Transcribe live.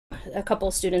a couple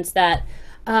students that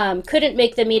couldn't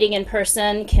make the meeting in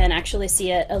person can actually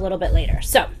see it a little bit later.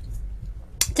 So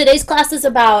today's class is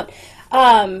about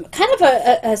kind of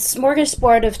a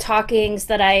smorgasbord of talkings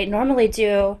that I normally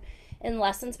do in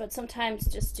lessons, but sometimes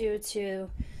just due to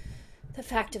the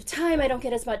fact of time, I don't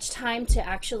get as much time to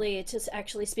actually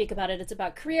speak about it. It's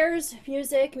about careers,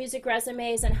 music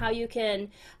resumes, and how you can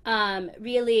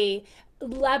really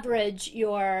leverage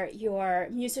your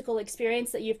musical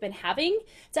experience that you've been having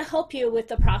to help you with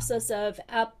the process of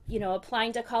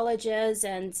applying to colleges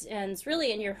and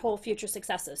really in your whole future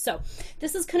successes. So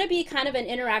this is going to be kind of an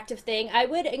interactive thing. I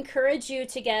would encourage you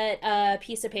to get a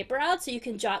piece of paper out so you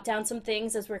can jot down some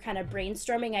things as we're kind of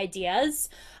brainstorming ideas.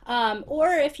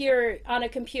 Or if you're on a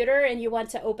computer and you want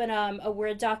to open a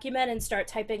Word document and start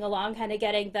typing along, kind of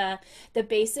getting the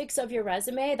basics of your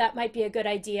resume, that might be a good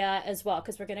idea as well,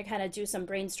 because we're going to kind of do some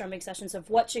brainstorming sessions of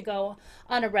what should go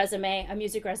on a resume, a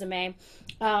music resume.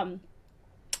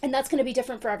 And that's going to be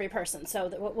different for every person.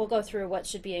 So we'll go through what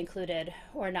should be included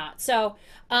or not. So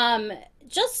I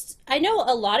know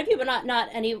a lot of you, but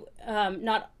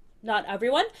not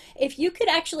everyone. If you could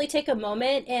actually take a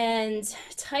moment and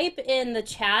type in the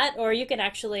chat, or you can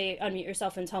actually unmute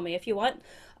yourself and tell me if you want,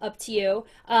 up to you.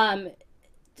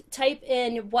 Type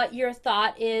in what your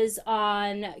thought is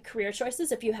on career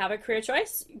choices. If you have a career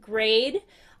choice, grade.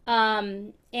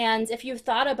 And if you've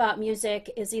thought about music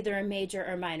as either a major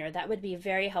or minor, that would be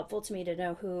very helpful to me to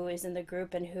know who is in the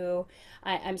group and who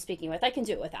I'm speaking with. I can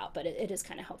do it without, but it is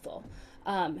kind of helpful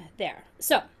there.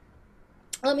 So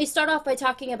let me start off by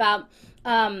talking about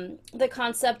the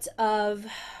concept of,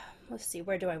 let's see,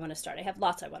 where do I want to start? I have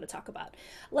lots I want to talk about.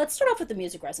 Let's start off with the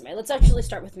music resume. Let's actually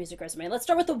start with music resume. Let's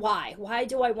start with the why. Why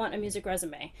do I want a music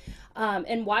resume?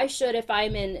 And why should, if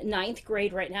I'm in ninth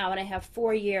grade right now and I have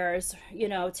 4 years,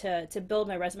 to build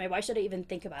my resume, why should I even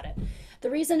think about it? The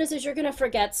reason is you're going to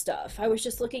forget stuff. I was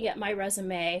just looking at my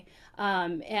resume,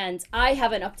 and I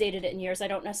haven't updated it in years. I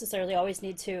don't necessarily always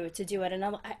need to do it.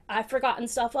 And I've forgotten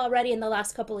stuff already in the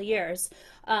last couple of years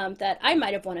that I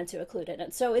might have wanted to include in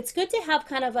it. So it's good to have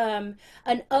kind of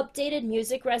an updated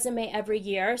music resume every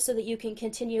year so that you can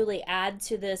continually add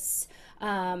to this,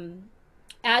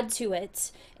 add to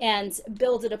it and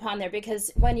build it upon there,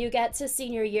 because when you get to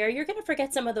senior year, you're going to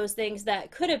forget some of those things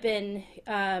that could have been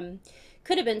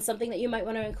something that you might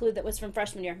want to include that was from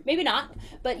freshman year. Maybe not,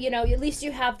 but at least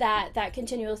you have that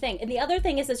continual thing. And the other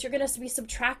thing is you're going to be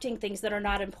subtracting things that are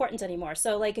not important anymore.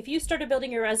 So like if you started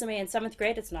building your resume in 7th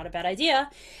grade, it's not a bad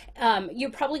idea. You're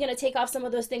probably going to take off some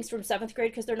of those things from 7th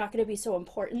grade because they're not going to be so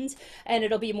important, and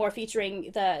it'll be more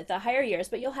featuring the higher years,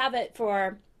 but you'll have it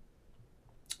for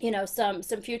some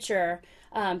future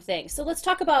things. So let's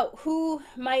talk about who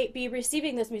might be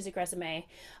receiving this music resume.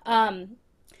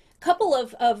 Couple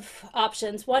of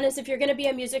options. One is if you're going to be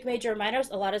a music major or minor,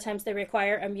 a lot of times they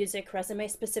require a music resume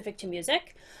specific to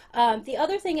music. The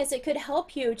other thing is it could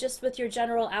help you just with your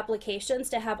general applications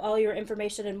to have all your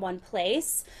information in one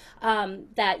place,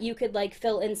 that you could like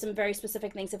fill in some very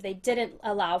specific things if they didn't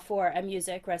allow for a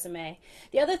music resume.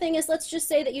 The other thing is, let's just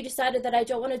say that you decided that I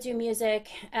don't want to do music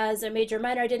as a major or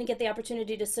minor. I didn't get the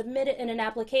opportunity to submit it in an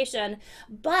application,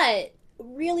 but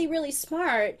really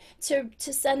smart to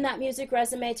send that music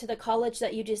resume to the college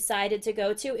that you decided to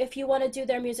go to if you want to do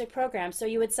their music program. So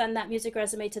you would send that music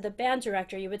resume to the band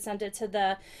director, you would send it to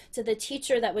the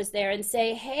teacher that was there and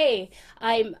say, hey,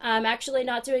 I'm actually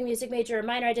not doing music major or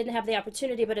minor, I didn't have the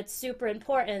opportunity, but it's super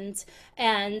important,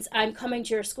 and I'm coming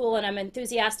to your school and I'm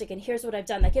enthusiastic, and here's what I've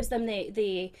done. That gives them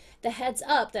the heads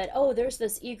up that, oh, there's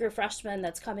this eager freshman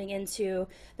that's coming into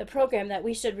the program that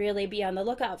we should really be on the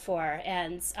lookout for.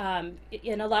 And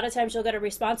a lot of times you'll get a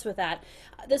response with that.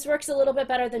 This works a little bit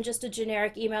better than just a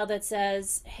generic email that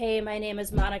says, hey, my name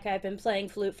is Monica, I've been playing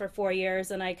flute for 4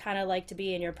 years and I kind of like to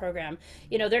be in your program.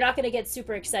 They're not going to get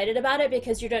super excited about it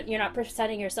because you're not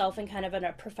presenting yourself in kind of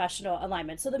a professional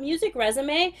alignment. So the music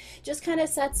resume just kind of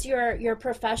sets your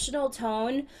professional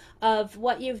tone of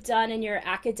what you've done in your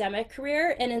academic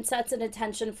career, and it sets an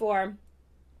intention for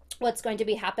what's going to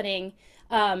be happening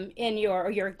in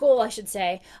your goal, I should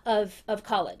say, of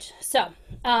college. So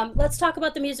let's talk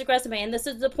about the music resume. And this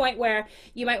is the point where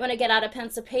you might want to get out a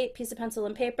piece of pencil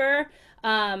and paper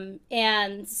and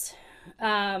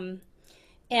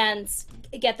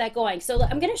get that going. So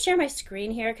I'm going to share my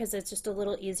screen here because it's just a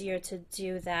little easier to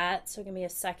do that. So give me a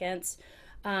second.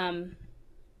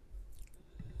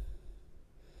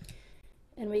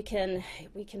 and we can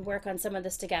work on some of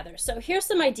this together. So here's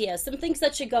some ideas, some things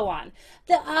that should go on.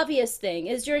 The obvious thing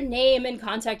is your name and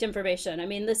contact information. I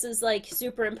mean, this is like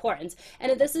super important.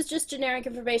 And if this is just generic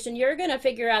information, you're going to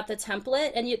figure out the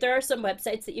template. And there are some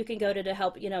websites that you can go to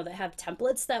help, that have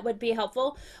templates that would be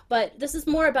helpful. But this is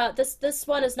more about this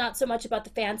one is not so much about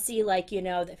the fancy, like,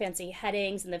 the fancy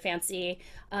headings and the fancy,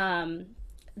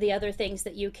 the other things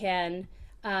that you can,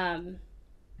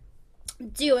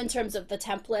 do in terms of the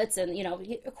templates. And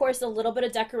of course a little bit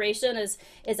of decoration is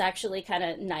actually kind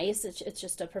of nice. It's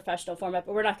just a professional format,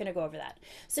 but we're not going to go over that.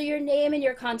 So your name and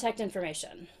your contact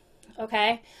information.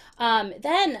 Okay.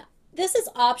 Then this is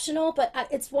optional, but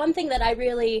it's one thing that I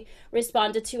really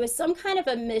responded to is some kind of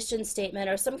a mission statement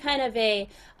or some kind of a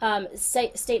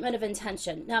statement of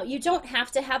intention. Now, you don't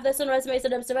have to have this on resumes,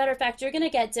 and as a matter of fact, you're going to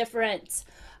get different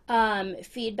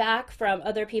feedback from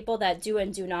other people that do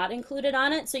and do not include it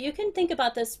on it. So you can think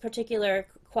about this particular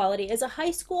quality as a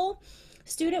high school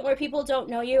student where people don't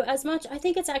know you as much. I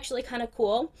think it's actually kind of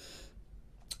cool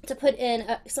to put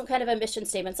in some kind of a mission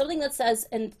statement, something that says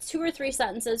in 2 or 3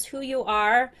 sentences who you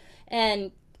are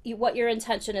and what your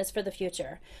intention is for the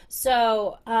future.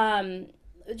 So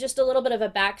just a little bit of a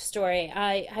backstory.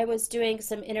 I was doing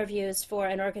some interviews for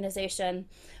an organization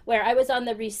where I was on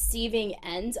the receiving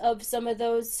end of some of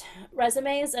those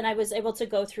resumes, and I was able to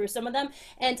go through some of them.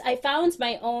 And I found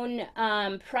my own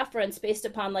preference based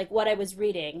upon like what I was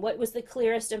reading, what was the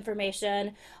clearest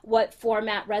information, what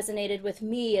format resonated with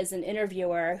me as an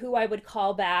interviewer, who I would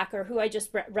call back, or who I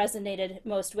just resonated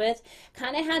most with.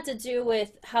 Kind of had to do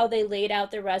with how they laid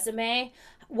out their resume,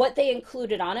 what they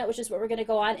included on it, which is what we're going to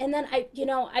go on. And then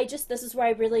this is where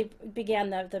I really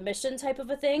began the mission type of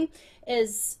a thing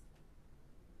is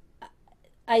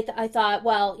I thought,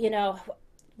 well,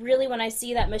 really when I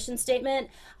see that mission statement,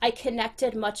 I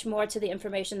connected much more to the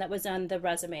information that was on the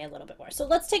resume a little bit more. So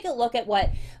let's take a look at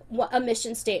what a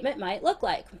mission statement might look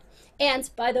like. And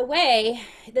by the way,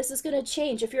 this is going to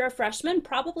change. If you're a freshman,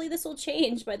 probably this will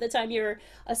change by the time you're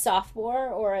a sophomore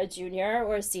or a junior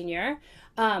or a senior.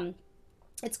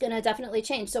 It's going to definitely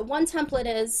change. So one template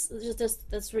is just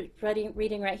this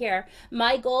reading right here.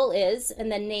 My goal is,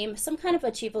 and then name some kind of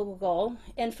achievable goal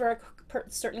and for a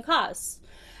certain cause.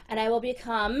 And I will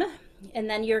become, and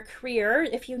then your career,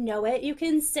 if you know it, you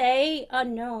can say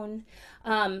unknown.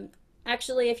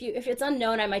 Actually, if it's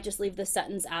unknown, I might just leave this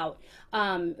sentence out.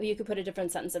 You could put a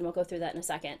different sentence and we'll go through that in a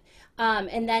second.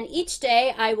 And then each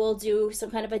day I will do some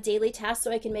kind of a daily task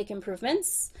so I can make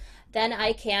improvements. Then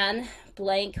I can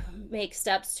blank make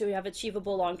steps to have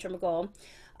achievable long-term goal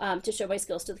to show my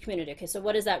skills to the community. Okay, so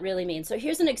what does that really mean? So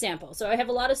here's an example. So I have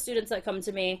a lot of students that come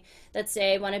to me that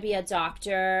say want to be a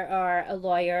doctor or a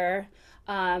lawyer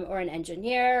or an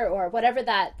engineer or whatever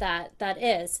that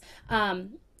is.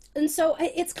 And so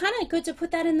it's kind of good to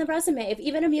put that in the resume,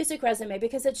 even a music resume,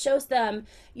 because it shows them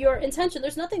your intention.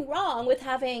 There's nothing wrong with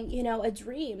having, a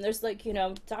dream. There's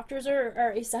doctors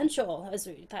are essential, as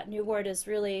that new word has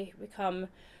really become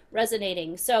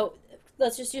resonating. So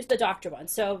let's just use the doctor one.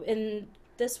 So in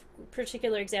this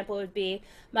particular example, it would be,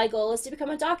 my goal is to become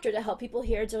a doctor to help people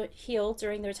heal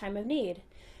during their time of need.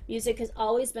 Music has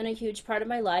always been a huge part of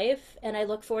my life, and I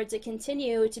look forward to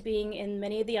continue to being in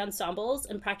many of the ensembles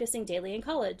and practicing daily in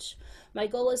college. My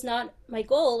goal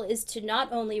is to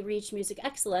not only reach music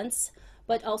excellence,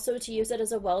 but also to use it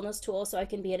as a wellness tool so I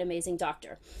can be an amazing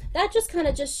doctor. That just kind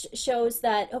of just shows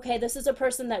that, okay, this is a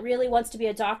person that really wants to be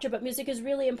a doctor, but music is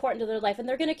really important to their life, and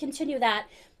they're going to continue that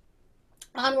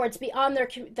onwards beyond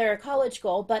their college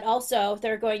goal, but also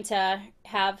they're going to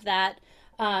have that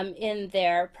in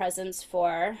their presence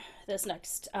for this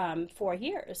next 4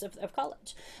 years of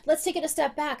college. Let's take it a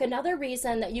step back. Another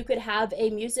reason that you could have a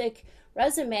music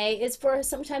resume is for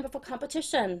some type of a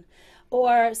competition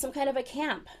or some kind of a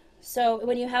camp. So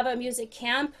when you have a music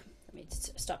camp, let me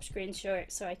stop screen share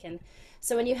so I can.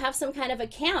 So when you have some kind of a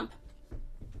camp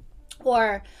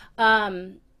or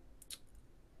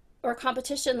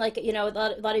competition, like, a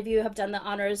lot of you have done the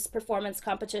honors performance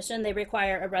competition, they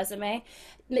require a resume.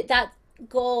 That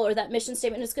goal or that mission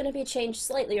statement is going to be changed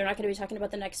slightly. You're not going to be talking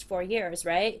about the next 4 years,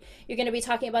 right? You're going to be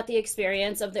talking about the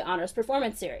experience of the honors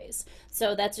performance series.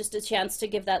 So that's just a chance to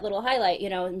give that little highlight.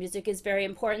 Music is very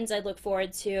important. I look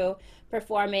forward to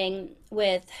performing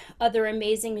with other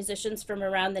amazing musicians from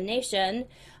around the nation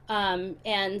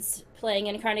and playing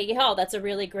in Carnegie Hall. That's a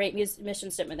really great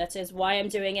mission statement. That says why I'm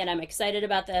doing it. I'm excited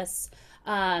about this.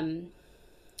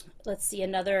 Let's see,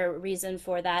 another reason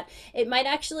for that. It might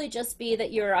actually just be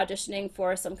that you're auditioning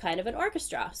for some kind of an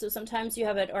orchestra. So sometimes you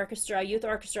have an orchestra, youth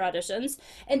orchestra auditions,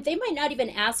 and they might not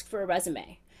even ask for a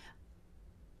resume.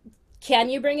 Can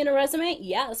you bring in a resume?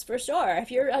 Yes, for sure.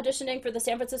 If you're auditioning for the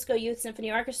San Francisco Youth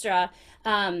Symphony Orchestra,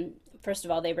 first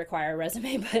of all, they require a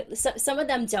resume, but some of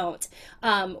them don't,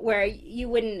 where you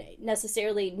wouldn't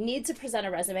necessarily need to present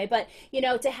a resume. But,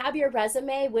 to have your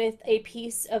resume with a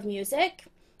piece of music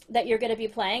that you're going to be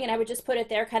playing, and I would just put it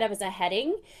there kind of as a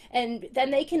heading, and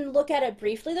then they can look at it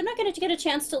briefly. They're not going to get a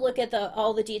chance to look at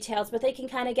all the details, but they can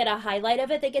kind of get a highlight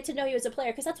of it. They get to know you as a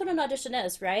player, because that's what an audition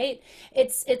is, right?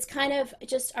 It's kind of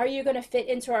just, are you going to fit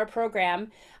into our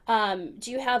program?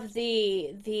 Do you have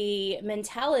the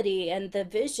mentality and the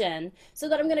vision so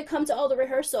that I'm going to come to all the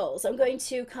rehearsals? I'm going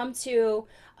to come to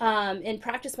and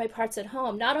practice my parts at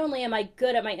home. Not only am I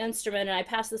good at my instrument and I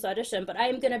pass this audition, but I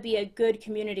am going to be a good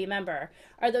community member.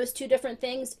 Are those two different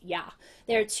things? Yeah,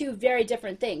 they're two very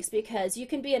different things, because you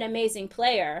can be an amazing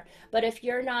player, but if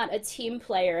you're not a team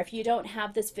player, if you don't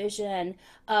have this vision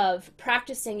of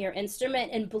practicing your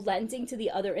instrument and blending to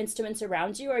the other instruments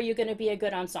around you, are you going to be a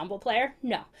good ensemble player?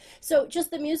 No. So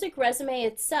just the music resume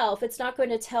itself, it's not going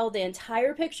to tell the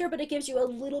entire picture, but it gives you a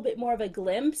little bit more of a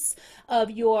glimpse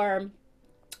of your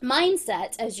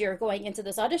mindset as you're going into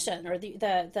this audition, or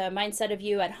the mindset of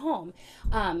you at home,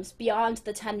 beyond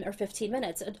the 10 or 15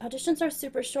 minutes. Auditions are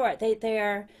super short.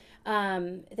 They're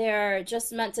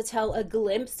just meant to tell a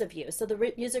glimpse of you. So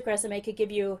the music resume could give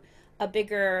you a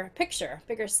bigger picture,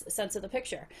 bigger sense of the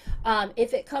picture.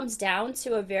 If it comes down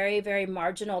to a very, very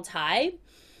marginal tie,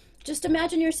 just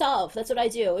imagine yourself. That's what I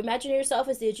do. Imagine yourself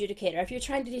as the adjudicator. If you're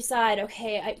trying to decide,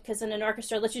 okay, because in an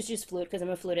orchestra, let's just use flute because I'm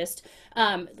a flutist.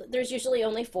 There's usually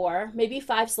only 4, maybe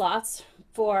 5 slots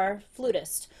for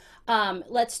flutist.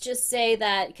 Let's just say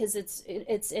that because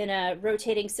it's in a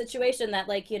rotating situation that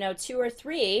 2 or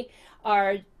 3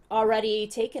 are already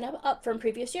taken up from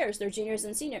previous years. They're juniors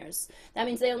and seniors. That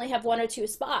means they only have 1 or 2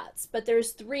 spots, but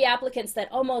there's 3 applicants that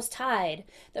almost tied.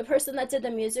 The person that did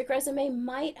the music resume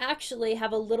might actually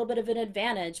have a little bit of an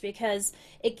advantage because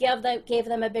it gave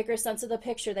them a bigger sense of the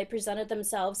picture. They presented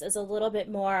themselves as a little bit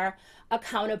more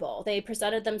accountable. They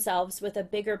presented themselves with a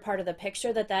bigger part of the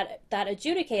picture that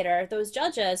adjudicator, those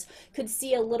judges, could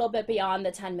see a little bit beyond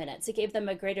the 10 minutes. It gave them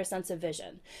a greater sense of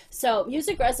vision. So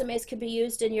music resumes can be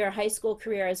used in your high school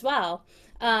career as well.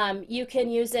 You can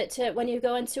use it to when you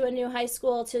go into a new high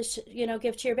school to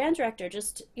give to your band director,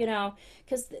 just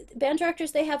because band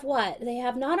directors, they have what they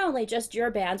have, not only just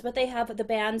your band, but they have the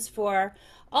bands for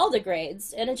all the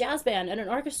grades, and a jazz band and an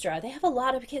orchestra. They have a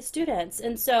lot of kids, students,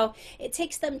 and so it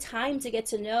takes them time to get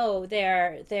to know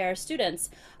their students.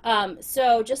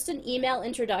 So just an email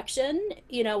introduction,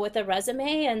 with a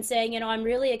resume and saying, I'm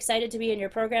really excited to be in your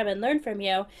program and learn from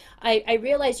you. I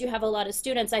realize you have a lot of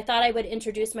students. I thought I would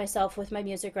introduce myself with my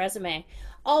music resume.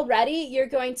 Already they're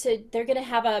going to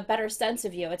have a better sense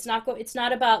of you. It's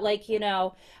not about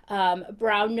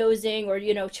brown nosing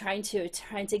or trying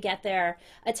to get their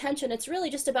attention. It's really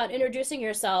just about introducing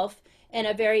yourself in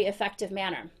a very effective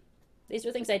manner. These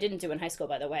are things I didn't do in high school,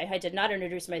 by the way. I did not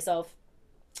introduce myself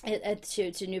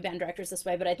to new band directors this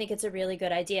way, but I think it's a really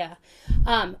good idea.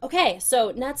 Okay,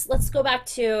 so let's go back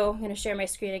to, I'm going to share my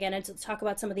screen again and to talk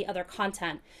about some of the other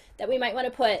content that we might want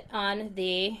to put on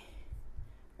the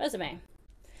resume.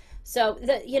 So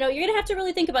you're going to have to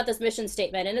really think about this mission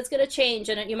statement, and it's going to change,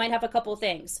 and you might have a couple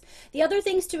things. The other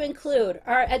things to include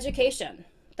are education.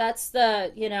 That's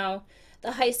the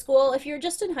high school. If you're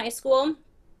just in high school,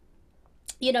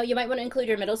 you might want to include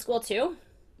your middle school too,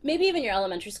 maybe even your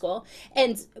elementary school.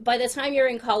 And by the time you're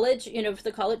in college, for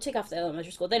the college, take off the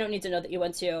elementary school. They don't need to know that you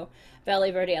went to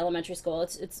Valley Verde Elementary School.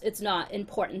 It's not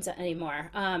important anymore.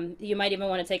 You might even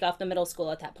want to take off the middle school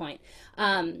at that point.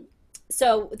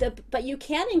 But you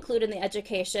can include in the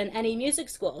education any music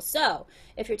school. So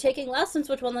if you're taking lessons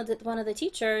with one of the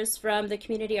teachers from the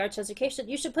community arts education,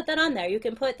 you should put that on there. You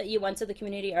can put that you went to the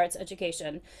community arts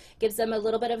education. Gives them a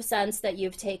little bit of a sense that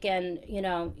you've taken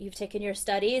your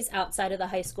studies outside of the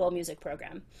high school music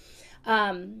program.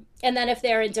 And then if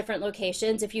they're in different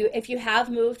locations, if you have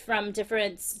moved from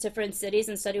different cities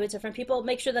and study with different people,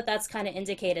 make sure that that's kind of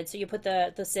indicated. So you put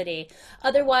the city.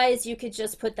 Otherwise, you could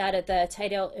just put that at the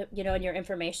title, in your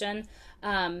information,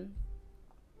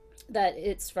 that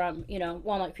it's from,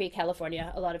 Walnut Creek,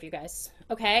 California, a lot of you guys.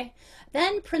 Okay.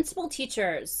 Then principal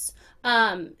teachers.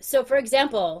 So for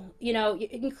example, you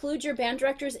include your band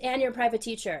directors and your private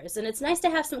teachers, and it's nice to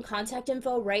have some contact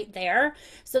info right there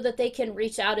so that they can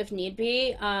reach out if need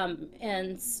be.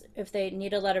 And if they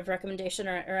need a letter of recommendation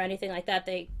or anything like that,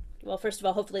 well, first of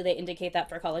all, hopefully they indicate that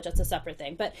for college. That's a separate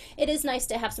thing, but it is nice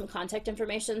to have some contact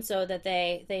information so that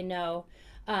they know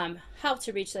how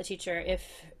to reach the teacher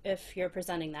if you're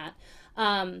presenting that.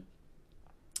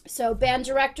 So band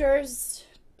directors,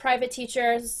 private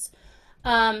teachers,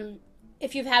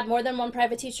 if you've had more than one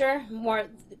private teacher, more,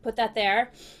 put that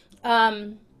there.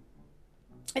 Um,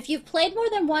 if you've played more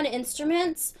than one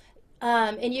instrument,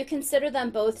 and you consider them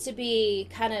both to be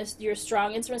kind of your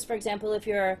strong instruments, for example, if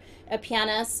you're a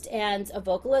pianist and a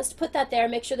vocalist, put that there.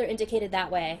 Make sure they're indicated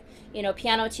that way. You know,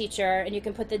 piano teacher, and you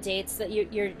can put the dates that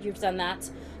you've done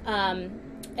that.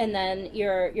 And then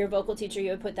your vocal teacher, you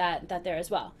would put that there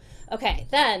as well. Okay,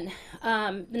 then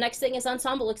the next thing is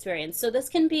ensemble experience. So this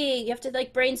can be, you have to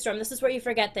like brainstorm. This is where you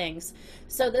forget things.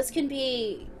 So this can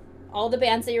be all the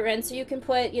bands that you're in. So you can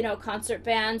put, you know, concert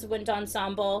bands, wind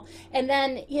ensemble, and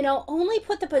then, you know, only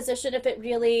put the position if it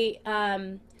really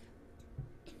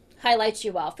highlights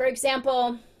you well. For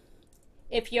example,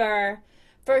 if you're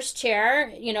first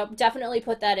chair, you know, definitely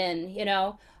put that in, you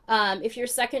know. If you're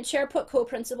second chair, put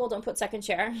co-principal, don't put second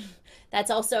chair. That's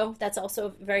also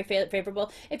very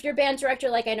favorable. If you're band director,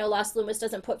 like I know Las Loomis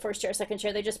doesn't put first chair, second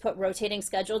chair, they just put rotating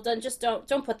schedule.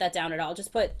 Don't put that down at all.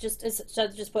 Just put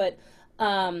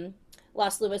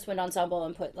Las Loomis Wind Ensemble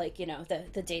and put, like, you know,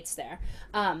 the dates there.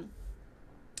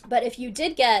 But if you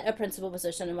did get a principal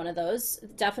position in one of those,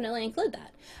 definitely include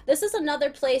that. This is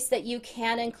another place that you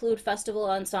can include festival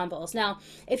ensembles. Now,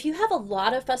 if you have a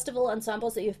lot of festival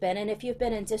ensembles that you've been in, if you've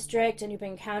been in district and you've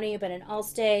been in county, you've been in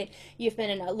all-state, you've been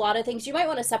in a lot of things, you might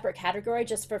want a separate category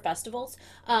just for festivals.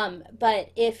 But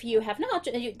if you have not,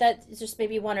 that's just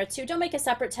maybe one or two, don't make a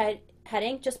separate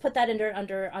heading. Just put that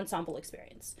under ensemble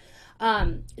experience.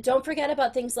 Don't forget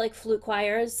about things like flute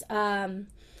choirs.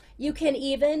 You can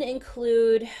even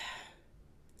include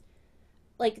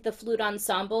like the flute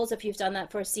ensembles if you've done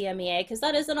that for CMEA, because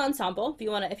that is an ensemble. If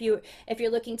you want to, if you're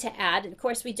looking to add, of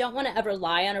course, we don't want to ever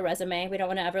lie on a resume. We don't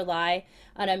want to ever lie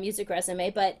on a music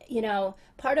resume. But you know,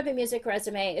 part of a music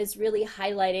resume is really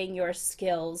highlighting your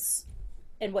skills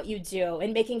and what you do,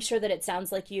 and making sure that it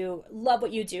sounds like you love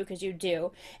what you do, because you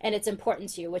do, and it's important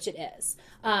to you, which it is.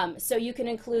 So you can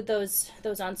include those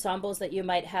ensembles that you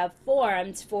might have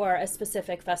formed for a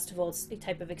specific festival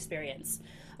type of experience.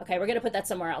 Okay, we're gonna put that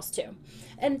somewhere else too.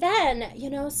 And then,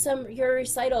 you know, your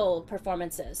recital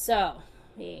performances. So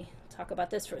we talk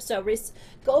about this first. So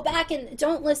go back and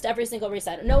don't list every single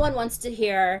recital. No one wants to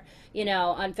hear, you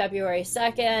know, on February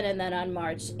 2nd and then on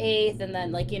March 8th, and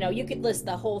then, like, you know, you could list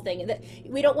the whole thing.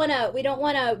 We don't want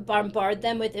to bombard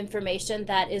them with information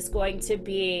that is going to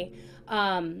be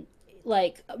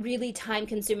like really time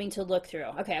consuming to look through.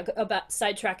 Okay, I'll about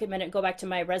sidetrack a minute, go back to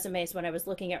my resumes when I was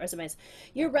looking at resumes.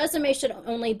 Your resume should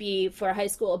only be for high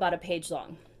school about a page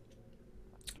long,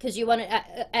 because you want it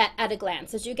at a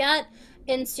glance. As you get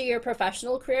into your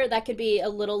professional career, that could be a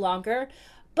little longer,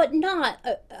 but not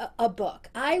a book.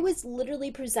 I was literally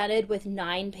presented with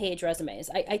 9-page resumes.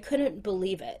 I couldn't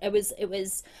believe it. I was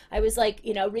like,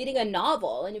 you know, reading a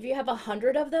novel, and if you have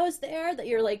 100 of those there that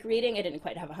you're like reading, I didn't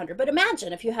quite have 100, but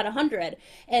imagine if you had 100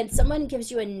 and someone gives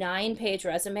you a 9-page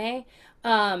resume.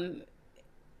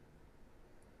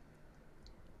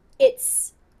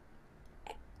 It's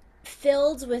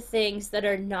filled with things that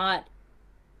are not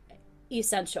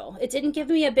essential. It didn't give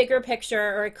me a bigger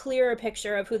picture or a clearer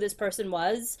picture of who this person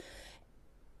was.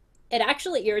 It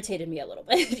actually irritated me a little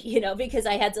bit, you know, because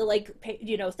I had to, like,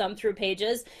 you know, thumb through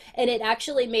pages, and it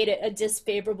actually made it a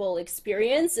disfavorable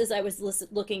experience as I was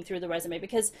looking through the resume.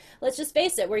 Because let's just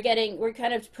face it, we're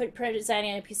kind of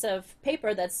presenting a piece of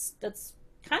paper that's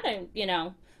kind of, you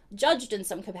know, judged in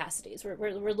some capacities.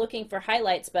 We're looking for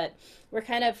highlights, but we're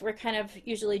kind of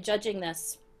usually judging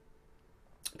this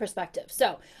perspective.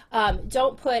 So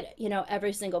don't put, you know,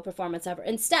 every single performance ever.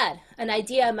 Instead, an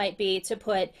idea might be to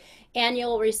put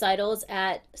annual recitals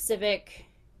at civic,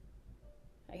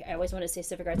 I always want to say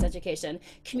civic arts education,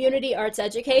 community arts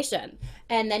education,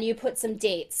 and then you put some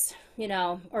dates, you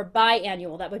know, or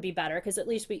biannual. That would be better, because at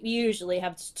least we usually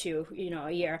have 2, you know,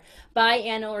 a year.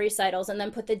 Biannual recitals, and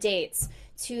then put the dates,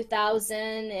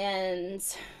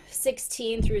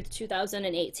 2016 through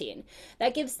 2018.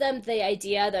 That gives them the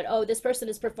idea that, oh, this person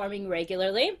is performing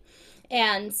regularly,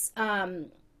 and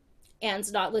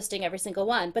not listing every single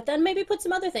one. But then maybe put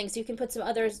some other things. You can put some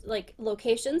others, like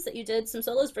locations that you did some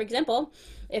solos. For example,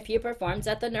 if you performed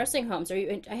at the nursing homes, or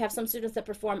I have some students that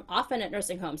perform often at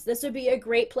nursing homes, this would be a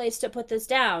great place to put this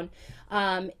down.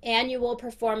 Annual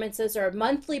performances or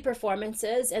monthly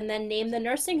performances, and then name the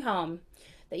nursing home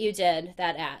that you did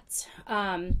that at.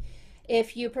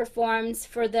 If you performed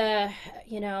for the,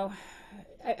 you know,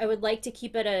 I would like to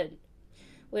keep it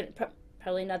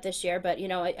probably not this year, but, you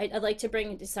know, I'd like to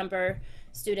bring December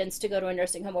students to go to a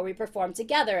nursing home where we perform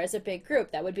together as a big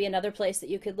group. That would be another place that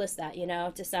you could list that, you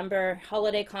know, December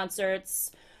holiday concerts,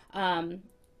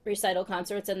 recital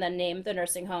concerts and then name the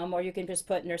nursing home, or you can just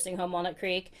put nursing home Walnut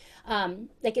Creek.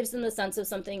 That gives them the sense of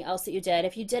something else that you did.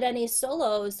 If you did any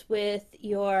solos with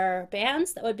your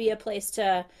bands, that would be a place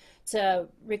to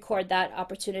record that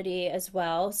opportunity as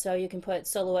well. So you can put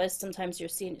soloists. Sometimes your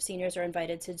seniors are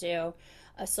invited to do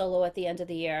a solo at the end of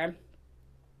the year.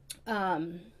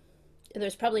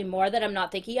 There's probably more that I'm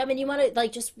not thinking of, and you want to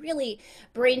like just really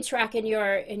brain track in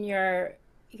your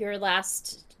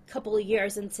last couple of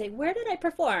years and say, where did I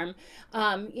perform?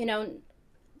 You know,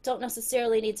 don't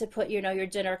necessarily need to put, you know, your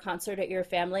dinner concert at your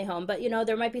family home, but, you know,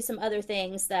 there might be some other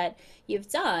things that you've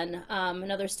done.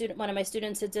 Another student, one of my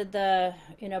students who did the,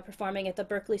 you know, performing at the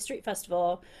Berkeley Street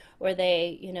Festival, where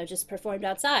they, you know, just performed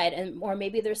outside. And, or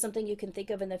maybe there's something you can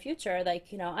think of in the future,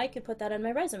 like, you know, I could put that on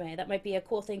my resume. That might be a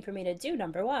cool thing for me to do,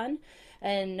 number one.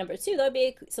 And number two, that would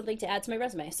be something to add to my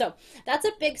resume. So that's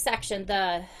a big section,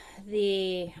 the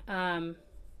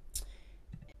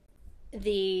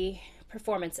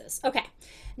performances. Okay,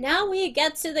 now we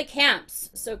get to the camps.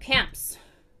 So camps.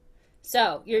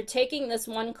 So you're taking this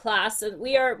one class, and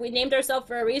we named ourselves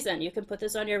for a reason. You can put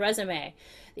this on your resume.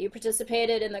 That you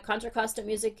participated in the Contra Costa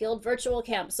Music Guild virtual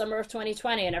camp summer of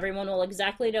 2020, and everyone will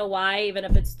exactly know why, even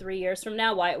if it's 3 years from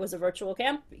now, why it was a virtual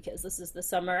camp, because this is the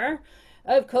summer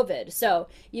of COVID. So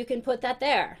you can put that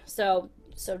there. So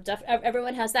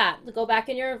everyone has that. Go back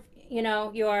in your, you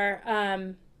know, your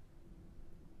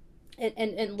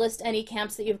and list any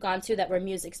camps that you've gone to that were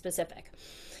music specific.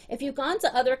 If you've gone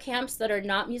to other camps that are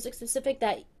not music specific,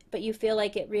 but you feel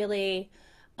like it really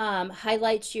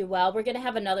highlights you well, we're going to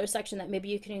have another section that maybe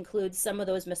you can include some of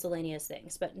those miscellaneous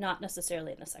things, but not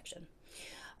necessarily in the section.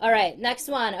 All right, next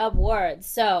one, awards.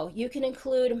 So you should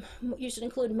include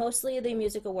mostly the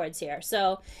music awards here.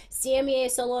 So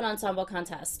CMEA Solo and Ensemble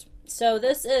Contest. So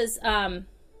this is,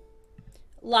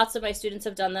 lots of my students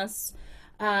have done this.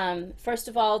 First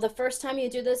of all, the first time you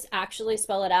do this, actually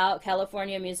spell it out,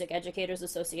 California Music Educators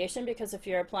Association, because if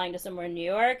you're applying to somewhere in New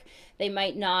York, they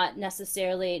might not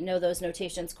necessarily know those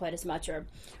notations quite as much, or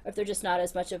if they're just not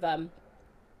as much of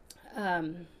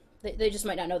they just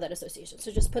might not know that association.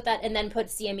 So just put that, and then put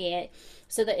CMEA,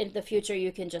 so that in the future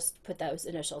you can just put those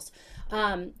initials.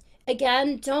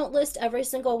 Again, don't list every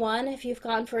single one if you've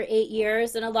gone for 8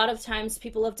 years, and a lot of times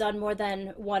people have done more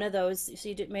than one of those. So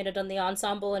you might have done the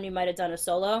ensemble and you might have done a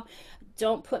solo.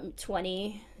 Don't put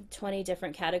 20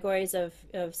 different categories of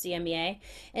CMEA.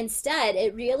 Instead,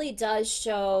 it really does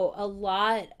show a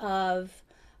lot of,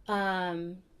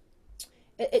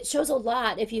 it shows a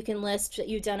lot if you can list that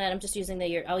you've done it. I'm just using the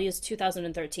year, I'll use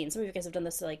 2013. Some of you guys have done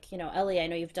this, like, you know, Ellie, I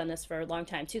know you've done this for a long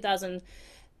time.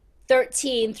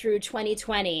 2013 through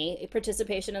 2020,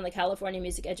 participation in the California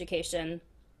Music Education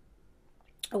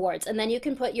Awards. And then you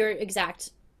can put your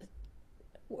exact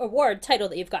award title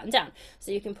that you've gotten down.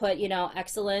 So you can put, you know,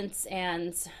 excellence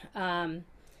and I'm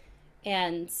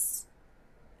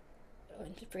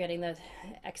forgetting the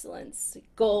excellence,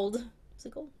 gold. Is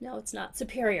it gold? No, it's not.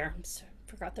 Superior.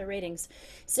 Forgot the ratings.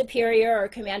 Superior or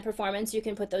command performance, you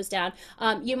can put those down.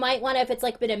 You might want to, if it's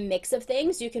like been a mix of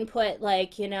things, you can put,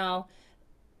 like, you know,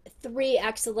 3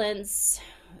 excellence,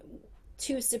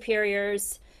 2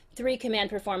 superiors, 3 command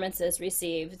performances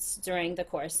received during the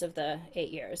course of the 8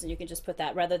 years. And you can just put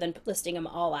that rather than listing them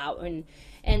all out. And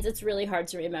it's really hard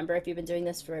to remember, if you've been doing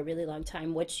this for a really long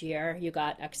time, which year you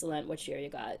got excellent, which year you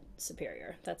got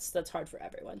superior. That's hard for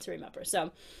everyone to remember.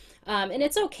 So, and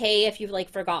it's okay if you've,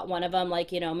 like, forgot one of them,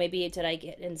 like, you know, maybe did I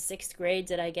get in 6th grade,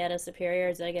 did I get a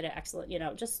superior, did I get an excellent, you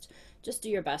know, just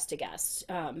do your best to guess.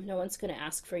 No one's going to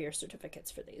ask for your certificates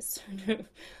for these.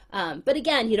 But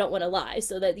again, you don't want to lie,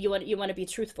 so that you want to be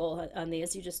truthful on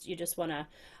these. You just want to,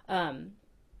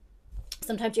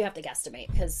 sometimes you have to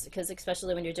guesstimate, because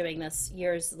especially when you're doing this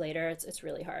years later, it's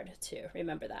really hard to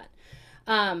remember that.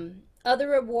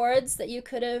 Other awards that you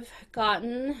could have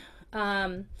gotten,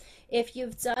 if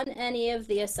you've done any of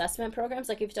the assessment programs,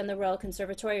 like if you've done the Royal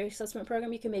Conservatory Assessment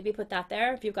Program, you can maybe put that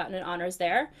there if you've gotten an honors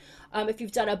there. If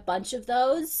you've done a bunch of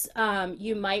those,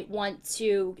 you might want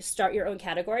to start your own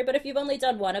category. But if you've only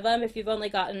done one of them, if you've only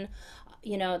gotten,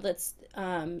 you know,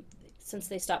 since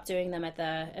they stopped doing them at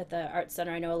the Art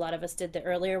Center, I know a lot of us did the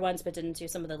earlier ones but didn't do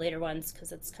some of the later ones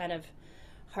because it's kind of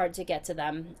hard to get to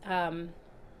them.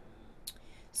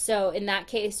 So in that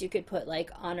case, you could put, like,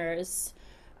 honors,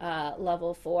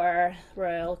 level 4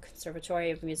 Royal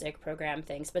Conservatory of Music program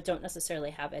things, but don't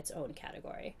necessarily have its own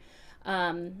category.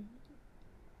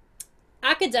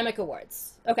 Academic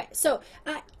awards. Okay, so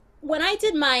when I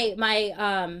did my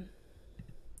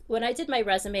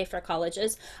resume for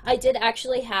colleges, I did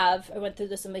actually I went through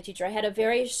this with my teacher. I had a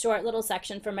very short little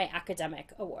section for my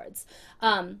academic awards.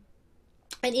 And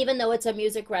even though it's a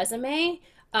music resume,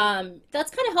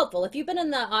 That's kind of helpful. If you've been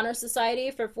in the honor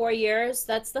society for 4 years,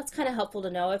 that's kind of helpful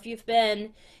to know. If you've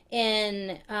been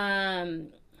in,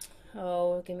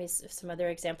 oh, give me some other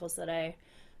examples that I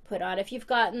put on. If you've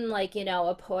gotten like,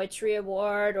 a poetry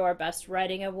award or best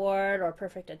writing award or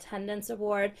perfect attendance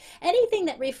award, anything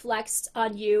that reflects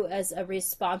on you as a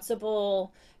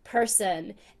responsible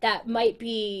person that might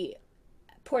be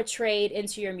portrayed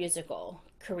into your musical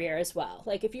career as well.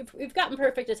 Like if you've gotten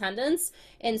perfect attendance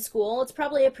in school, it's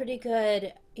probably a pretty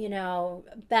good,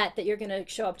 bet that you're going to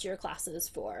show up to your classes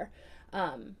for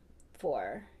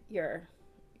your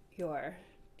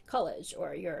college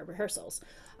or your rehearsals.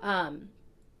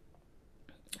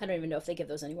 I don't even know if they give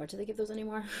those anymore. Do they give those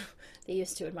anymore? They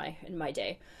used to in my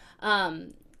day.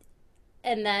 Um,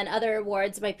 and then other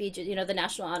awards might be, the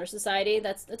National Honor Society.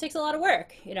 That takes a lot of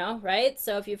work, right?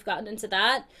 So if you've gotten into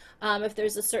that, if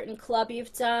there's a certain club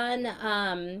you've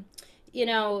done, you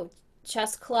know,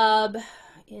 chess club,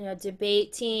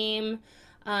 debate team.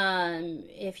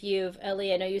 If you've,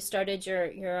 Ellie, I know you started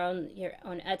your own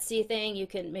Etsy thing. You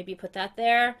can maybe put that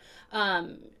there.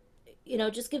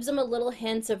 Just gives them a little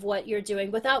hint of what you're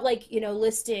doing without like,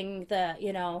 listing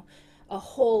a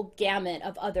whole gamut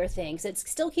of other things. It's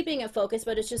still keeping it focused,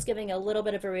 but it's just giving a little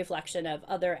bit of a reflection of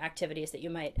other activities that you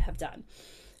might have done.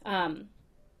 Um,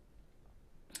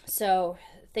 so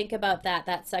think about that.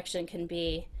 That section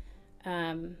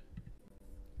um,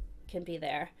 can be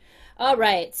there. All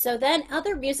right. So then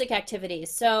other music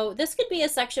activities. So this could be a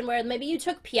section where maybe you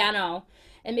took piano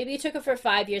and maybe you took it for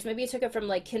 5 years. Maybe you took it from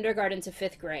like kindergarten to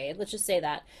fifth grade. Let's just say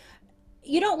that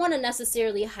you don't want to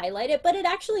necessarily highlight it, but it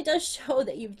actually does show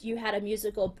that you had a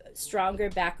musical stronger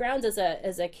background as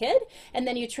a kid, and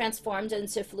then you transformed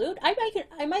into flute.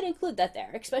 I might include that there,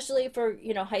 especially for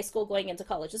high school going into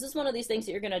college. This is one of these things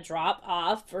that you're going to drop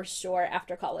off for sure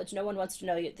after college. No one wants to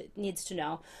know needs to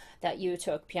know that you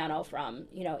took piano from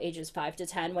ages 5 to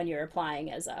 10 when you're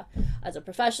applying as a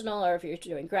professional or if you're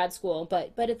doing grad school.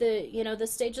 But at the the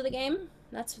stage of the game,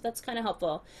 that's kind of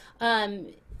helpful.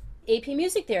 AP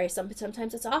Music Theory.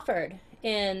 Sometimes it's offered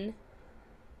in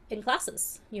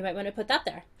classes. You might want to put that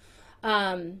there.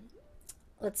 Um,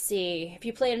 let's see. If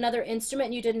you played another instrument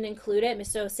and you didn't include it,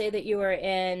 so say that you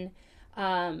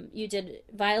did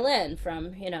violin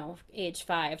from age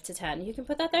 5 to 10. You can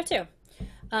put that there too.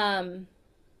 Um,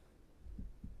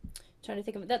 Trying to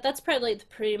think of that. That's probably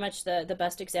pretty much the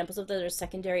best examples of those are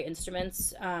secondary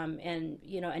instruments, and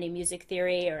any music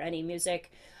theory or any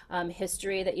music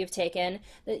history that you've taken.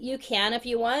 That you can, if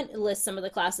you want, list some of the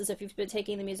classes. If you've been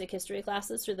taking the music history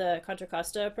classes through the Contra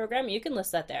Costa program, you can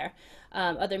list that there.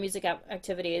 Other music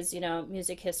activities,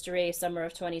 music history, summer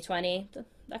of 2020,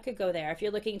 that could go there if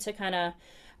you're looking to kind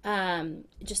of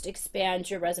just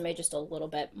expand your resume just a little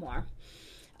bit more.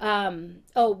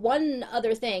 Oh, one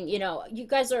other thing, you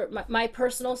guys are my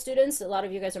personal students. A lot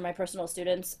of you guys are my personal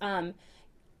students.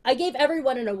 I gave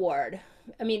everyone an award.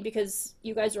 I mean, because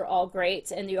you guys are all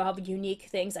great and you have unique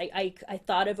things. I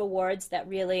thought of awards that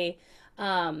really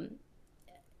um,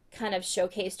 kind of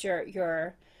showcased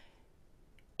your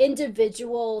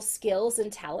individual skills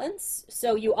and talents.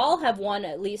 So you all have one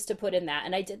at least to put in that.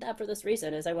 And I did that for this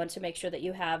reason, is I want to make sure that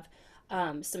you have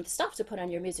some stuff to put on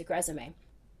your music resume.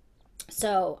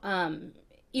 So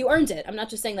you earned it. I'm not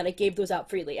just saying that I gave those out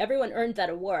freely. Everyone earned that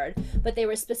award, but they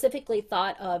were specifically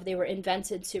thought of, they were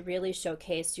invented to really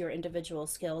showcase your individual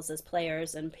skills as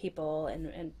players and people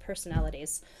and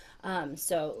personalities.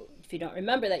 So if you don't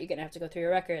remember that, you're going to have to go through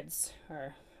your records,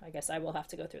 or I guess I will have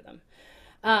to go through them.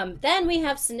 Then we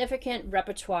have significant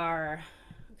repertoire.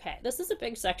 Okay, this is a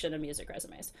big section of music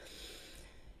resumes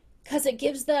because it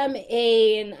gives them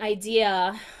an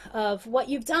idea of what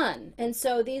you've done. And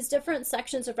so these different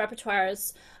sections of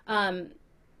repertoires,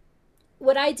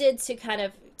 what I did to kind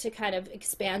of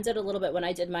expand it a little bit when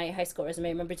I did my high school resume,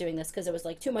 I remember doing this because it was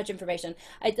like too much information.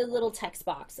 I did little text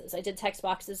boxes. I did text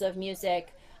boxes of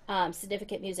music,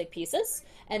 significant music pieces,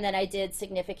 and then I did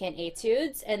significant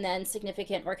etudes, and then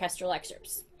significant orchestral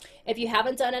excerpts. If you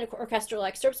haven't done an orchestral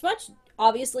excerpts much,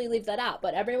 obviously leave that out.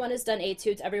 But everyone has done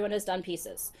etudes. Everyone has done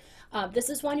pieces. This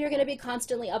is one you're going to be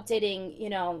constantly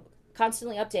updating.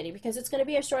 Constantly updating because it's going to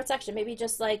be a short section. Maybe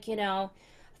just like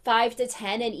 5 to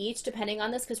 10 in each, depending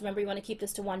on this. Because remember, you want to keep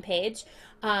this to one page.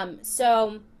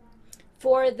 So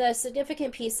for the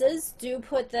significant pieces, do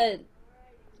put the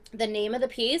name of the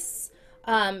piece.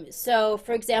 So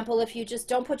for example, if you just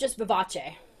don't put just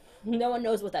vivace, No one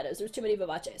knows what that is. There's too many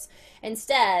vivaces.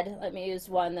 Instead, let me use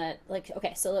one that, like,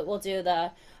 okay, so we'll do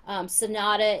the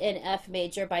Sonata in F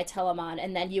major by Telemann,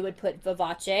 and then you would put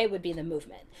vivace would be the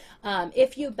movement.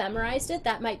 If you memorized it,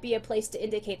 that might be a place to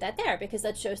indicate that there, because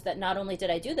that shows that not only did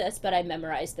I do this, but I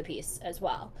memorized the piece as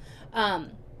well.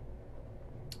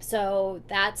 So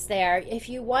that's there. If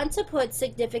you want to put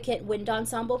significant wind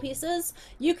ensemble pieces,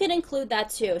 you can include that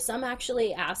too. Some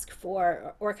actually ask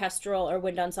for orchestral or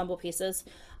wind ensemble pieces.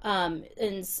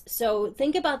 And so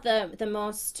think about the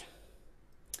most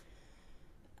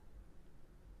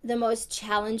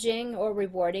challenging or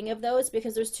rewarding of those,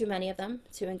 because there's too many of them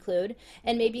to include,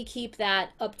 and maybe keep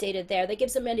that updated there. That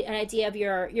gives them an idea of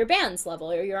your band's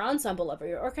level or your ensemble level,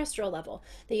 your orchestral level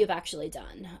that you've actually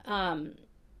done.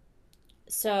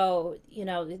 So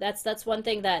that's one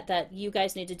thing that you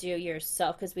guys need to do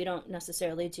yourself, because we don't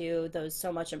necessarily do those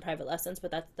so much in private lessons,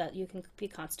 but that you can be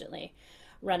constantly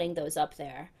running those up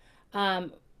there.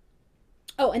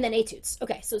 Oh, and then etudes.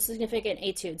 Okay, so significant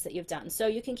etudes that you've done. So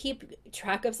you can keep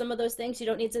track of some of those things. You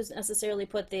don't need to necessarily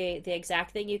put the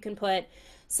exact thing. You can put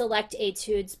select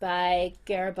etudes by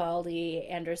Garibaldi,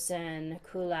 Anderson,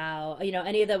 Kulau,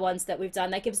 any of the ones that we've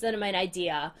done. That gives them an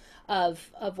idea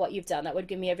of what you've done. That would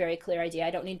give me a very clear idea.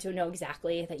 I don't need to know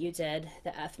exactly that you did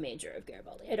the F major of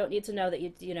Garibaldi. I don't need to know that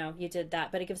you did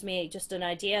that, but it gives me just an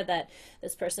idea that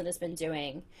this person has been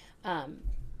doing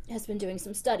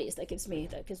some studies. That gives me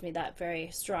that very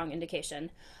strong indication.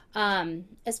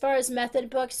 As far as method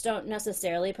books, don't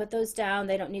necessarily put those down.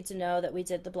 They don't need to know that we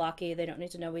did the Blocky. They don't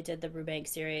need to know we did the Rubank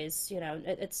series.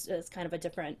 It's kind of a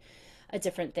different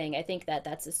thing. I think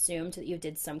that's assumed that you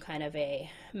did some kind of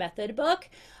a method book,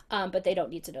 but they don't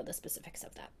need to know the specifics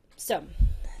of that. So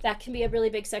that can be a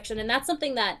really big section, and that's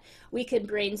something that we could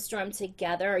brainstorm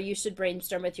together, or you should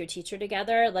brainstorm with your teacher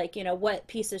together, like, what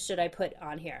pieces should I put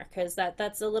on here, because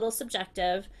that's a little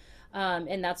subjective,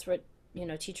 and that's what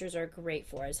teachers are great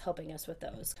for, is helping us with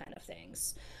those kind of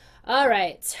things. All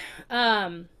right.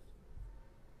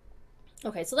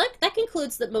 Okay, so that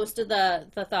concludes most of the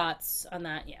thoughts on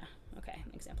that. Yeah. Okay,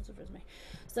 examples of resume.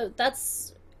 So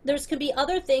there's could be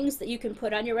other things that you can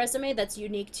put on your resume that's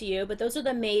unique to you, but those are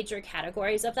the major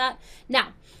categories of that.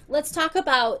 Now, let's talk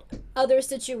about other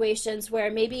situations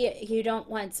where maybe you don't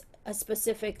want a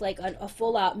specific, like a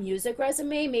full out music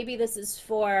resume. Maybe this is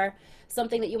for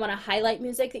something that you want to highlight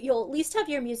music, that you'll at least have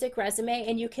your music resume,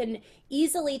 and you can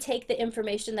easily take the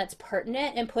information that's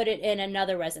pertinent and put it in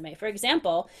another resume. For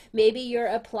example, maybe you're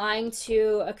applying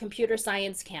to a computer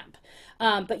science camp,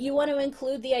 but you want to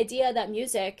include the idea that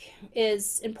music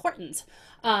is important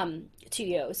to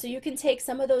you. So you can take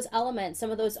some of those elements,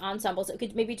 some of those ensembles. It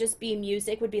could maybe just be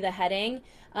music would be the heading,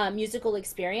 musical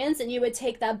experience, and you would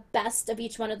take the best of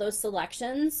each one of those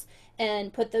selections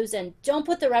and put those in. Don't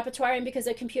put the repertoire in, because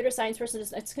a computer science person,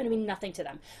 it's going to mean nothing to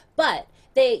them. But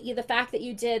the fact that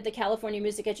you did the California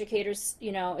Music Educators,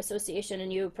 Association,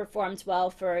 and you performed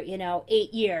well for,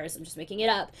 8 years, I'm just making it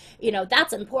up,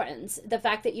 that's important. The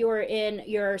fact that you were in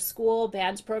your school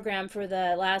band program for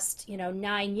the last,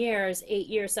 9 years, 8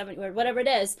 years, 7, whatever it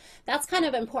is, that's kind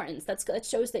of important. That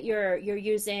shows that you're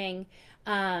using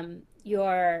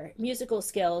your musical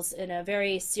skills in a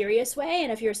very serious way.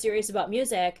 And if you're serious about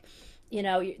music,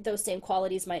 those same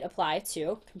qualities might apply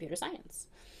to computer science,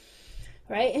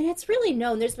 right? And it's really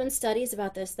known, there's been studies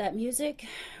about this, that music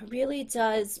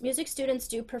students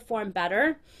do perform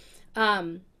better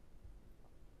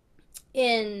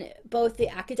in both the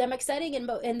academic setting and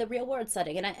in the real world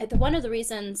setting. And one of the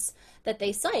reasons that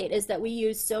they cite is that we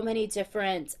use so many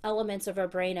different elements of our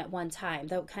brain at one time,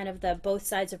 the both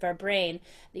sides of our brain.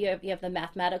 You have the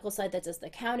mathematical side that does the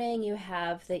counting, you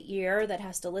have the ear that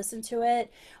has to listen to it.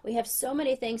 We have so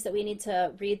many things that we need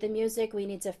to read the music, we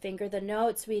need to finger the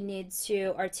notes, we need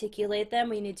to articulate them,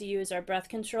 we need to use our breath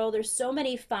control. There's so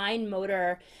many fine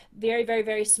motor, very, very,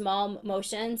 very small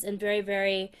motions, and very,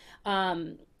 very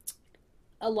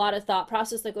a lot of thought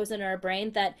process that goes into our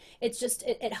brain, that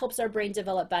it helps our brain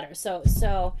develop better.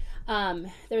 So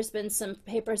there's been some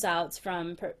papers out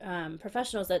from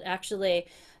professionals that actually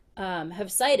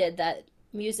have cited that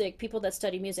people that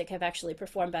study music have actually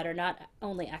performed better, not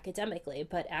only academically,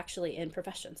 but actually in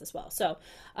professions as well. So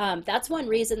that's one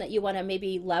reason that you want to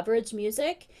maybe leverage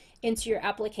music into your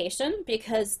application,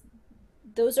 because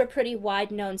those are pretty wide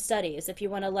known studies. If you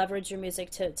want to leverage your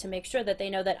music to make sure that they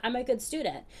know that I'm a good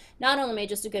student, not only am I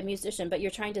just a good musician, but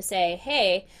you're trying to say,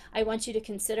 hey, I want you to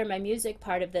consider my music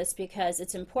part of this because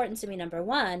it's important to me, number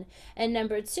one, and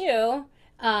number two,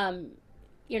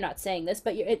 you're not saying this,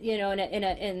 but you know,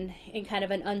 in kind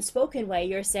of an unspoken way,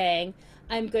 you're saying,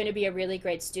 I'm going to be a really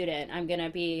great student. I'm going to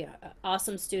be an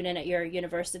awesome student at your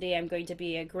university. I'm going to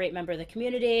be a great member of the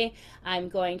community. I'm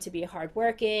going to be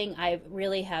hardworking. I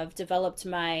really have developed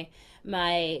my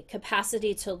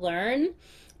capacity to learn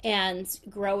and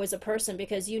grow as a person,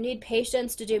 because you need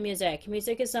patience to do music.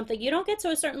 Music is something you don't get to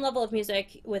a certain level of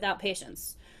music without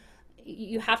patience.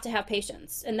 You have to have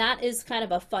patience, and that is kind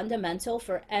of a fundamental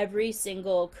for every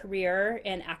single career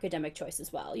and academic choice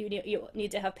as well. You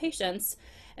need to have patience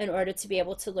in order to be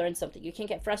able to learn something. You can't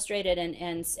get frustrated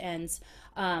and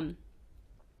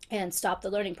stop the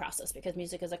learning process, because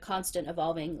music is a constant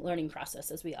evolving learning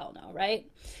process, as we all know, right?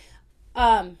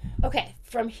 Okay,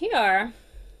 from here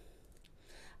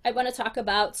I want to talk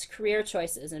about career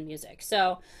choices in music.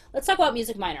 So let's talk about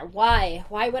music minor. Why?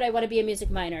 Why would I want to be a music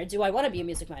minor? Do I want to be a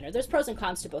music minor? There's pros and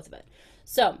cons to both of it.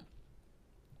 So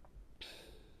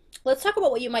let's talk about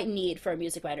what you might need for a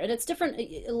music minor. And it's different,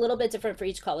 a little bit different for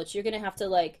each college. You're going to have to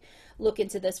like look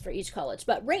into this for each college.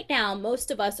 But right now,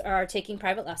 most of us are taking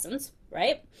private lessons,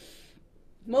 right?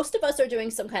 Most of us are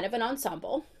doing some kind of an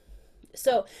ensemble.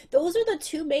 So those are the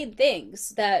two main things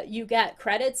that you get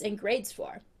credits and grades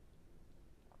for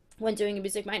when doing a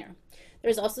music minor.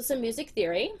 There's also some music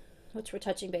theory, which we're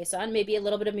touching base on, maybe a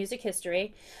little bit of music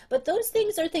history, but those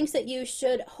things are things that you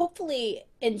should hopefully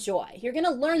enjoy. You're going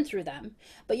to learn through them,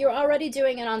 but you're already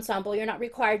doing an ensemble. You're not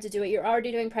required to do it. You're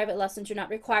already doing private lessons. You're not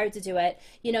required to do it.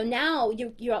 You know, now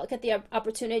you get the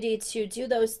opportunity to do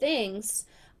those things,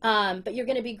 but you're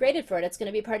going to be graded for it. It's going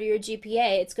to be part of your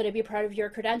GPA. It's going to be part of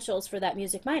your credentials for that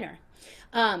music minor.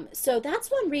 So that's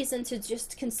one reason to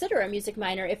just consider a music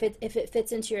minor if it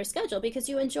fits into your schedule, because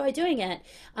you enjoy doing it,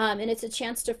 and it's a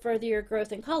chance to further your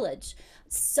growth in college.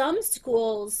 Some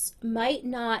schools might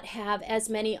not have as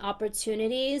many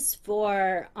opportunities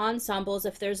for ensembles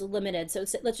if there's limited. So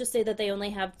let's just say that they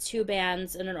only have two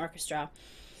bands and an orchestra,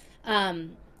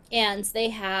 and they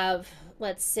have,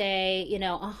 let's say, you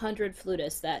know, 100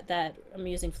 flutists that I'm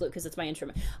using flute because it's my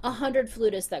instrument. 100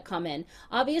 flutists that come in.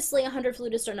 Obviously, 100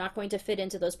 flutists are not going to fit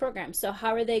into those programs. So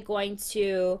how are they going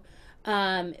to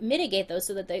mitigate those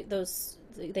so that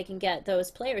they can get those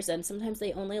players in? Sometimes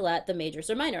they only let the majors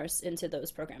or minors into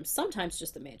those programs. Sometimes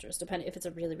just the majors, depending if it's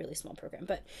a really, really small program,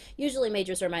 but usually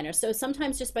majors or minors. So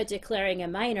sometimes just by declaring a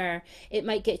minor, it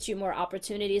might get you more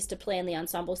opportunities to play in the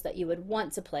ensembles that you would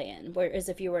want to play in. Whereas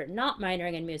if you were not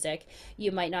minoring in music,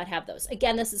 you might not have those.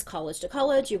 Again, this is college to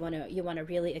college. You want to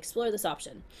really explore this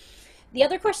option. The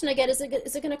other question I get is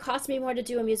it going to cost me more to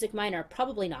do a music minor?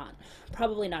 Probably not.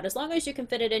 Probably not. As long as you can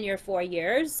fit it in your 4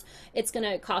 years, it's going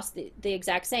to cost the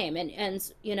exact same.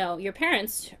 And you know, your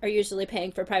parents are usually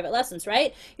paying for private lessons,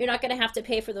 right? You're not going to have to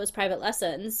pay for those private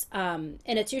lessons. And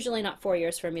it's usually not 4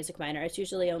 years for a music minor. It's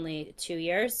usually only 2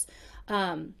 years.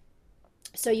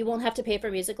 So you won't have to pay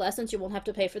for music lessons. You won't have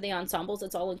to pay for the ensembles.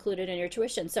 It's all included in your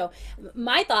tuition. So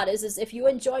my thought is if you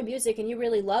enjoy music and you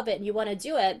really love it and you want to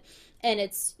do it, and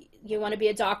you want to be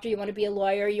a doctor, you want to be a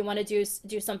lawyer, you want to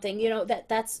do something, you know,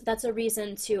 that's a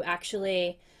reason to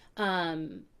actually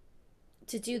to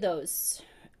do those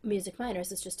music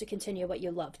minors, is just to continue what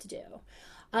you love to do.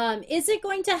 Is it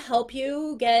going to help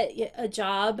you get a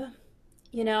job?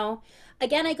 You know,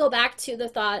 again, I go back to the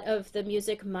thought of the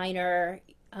music minor,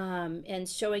 and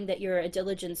showing that you're a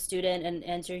diligent student,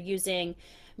 and you're using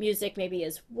music maybe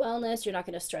as wellness. You're not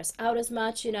going to stress out as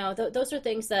much. You know, those are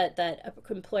things that an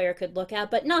employer could look at,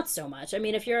 but not so much. I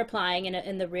mean, if you're applying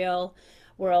in the real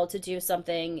world to do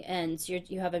something and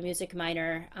you have a music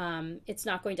minor, it's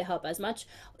not going to help as much.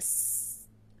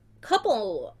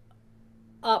 Couple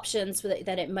options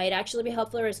that it might actually be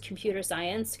helpful is computer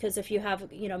science, because if you have,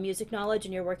 you know, music knowledge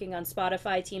and you're working on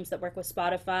Spotify, teams that work with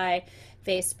Spotify,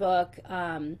 Facebook,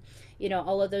 you know,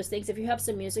 all of those things, if you have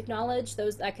some music knowledge,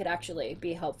 that could actually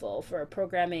be helpful for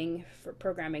programming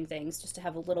things, just to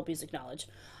have a little music knowledge.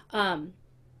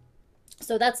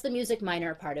 So that's the music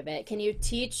minor part of it. Can you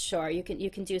teach? Sure, you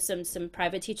can do some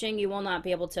private teaching. You will not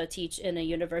be able to teach in a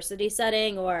university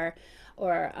setting or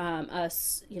a,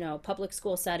 you know, public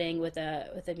school setting with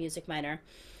a music minor.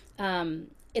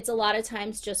 It's a lot of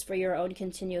times just for your own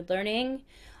continued learning,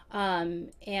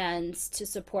 and to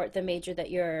support the major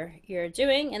that you're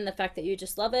doing, and the fact that you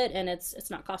just love it, and it's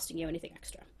not costing you anything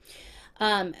extra.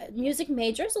 Music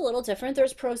major is a little different.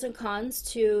 There's pros and cons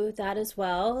to that as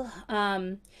well.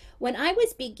 When I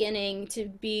was beginning to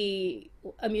be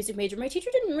a music major, my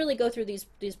teacher didn't really go through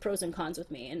these pros and cons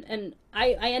with me. And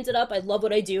I ended up, I love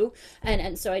what I do,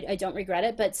 and so I don't regret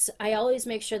it. But I always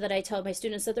make sure that I tell my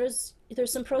students that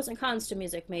there's some pros and cons to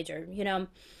music major. You know,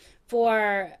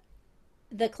 for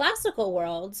the classical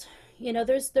world,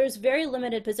 there's very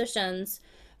limited positions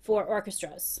for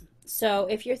orchestras. So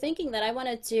if you're thinking that I want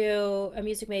to do a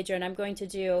music major and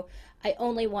I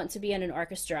only want to be in an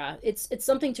orchestra, it's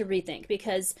something to rethink,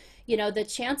 because the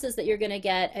chances that you're going to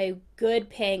get a good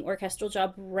paying orchestral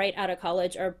job right out of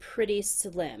college are pretty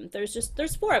slim.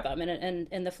 There's four of them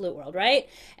in the flute world, right?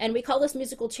 And we call this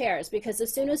musical chairs, because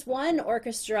as soon as one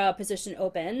orchestra position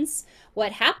opens,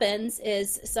 what happens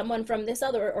is someone from this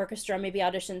other orchestra maybe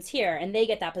auditions here and they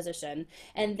get that position,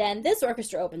 and then this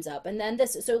orchestra opens up, and then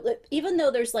this. So even though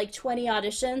there's like 20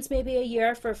 auditions maybe a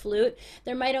year for flute,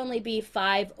 there might only be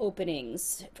 5 openings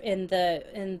in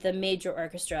the major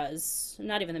orchestras,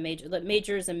 not even the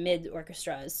majors and mid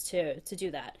orchestras to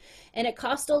do that. And it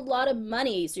costs a lot of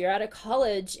money. So you're out of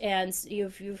college and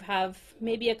you have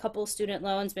maybe a couple student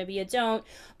loans, maybe you don't,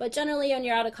 but generally when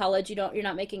you're out of college, you're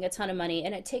not making a ton of money,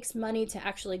 and it takes money to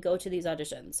actually go to these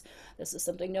auditions. This is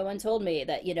something no one told me,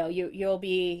 that you'll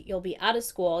be out of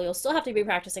school, you'll still have to be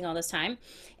practicing all this time,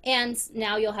 and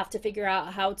now you'll have to figure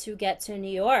out how to get to New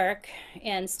York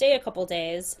and stay a couple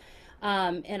days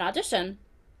and audition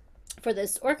for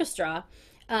this orchestra.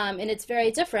 And it's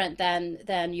very different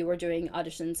than you were doing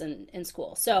auditions in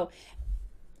school. So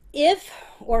if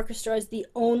orchestra is the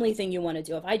only thing you want to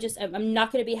do, I'm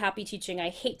not going to be happy teaching. I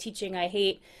hate teaching. I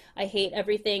hate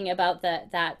everything about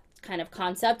that kind of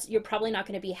concept. You're probably not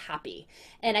going to be happy.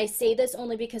 And I say this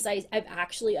only because I've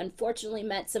actually unfortunately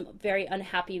met some very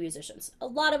unhappy musicians. A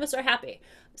lot of us are happy.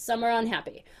 Some are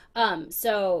unhappy.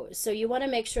 So you want to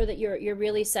make sure that you're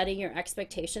really setting your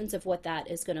expectations of what that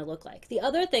is going to look like. The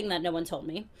other thing that no one told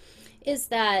me is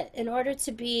that in order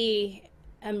to be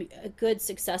a good,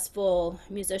 successful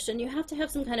musician, you have to have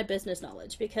some kind of business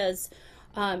knowledge, because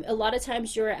a lot of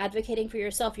times you're advocating for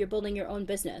yourself. You're building your own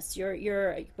business.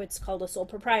 You're what's called a sole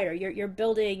proprietor. You're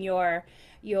building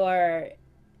your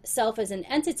self as an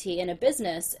entity in a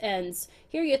business. And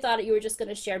here you thought you were just going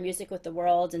to share music with the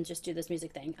world and just do this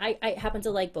music thing. I happen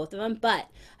to like both of them, but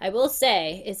I will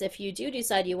say is, if you do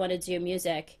decide you want to do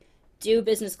music, do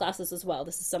business classes as well.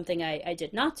 This is something I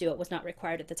did not do. It was not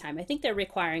required at the time. I think they're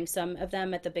requiring some of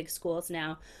them at the big schools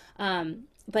now.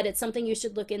 But it's something you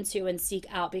should look into and seek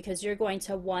out, because you're going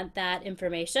to want that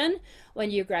information when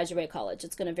you graduate college.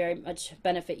 It's going to very much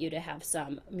benefit you to have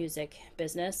some music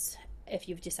business if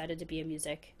you've decided to be a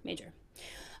music major.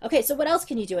 Okay, so what else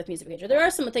can you do with music major? There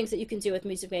are some things that you can do with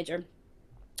music major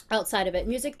outside of it.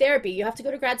 Music therapy, you have to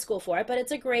go to grad school for it, but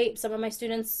it's a great, some of my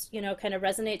students, kind of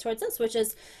resonate towards this, which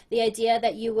is the idea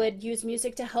that you would use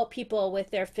music to help people with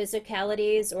their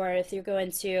physicalities, or if you're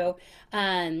going to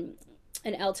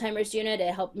an Alzheimer's unit,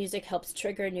 music helps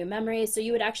trigger new memories. So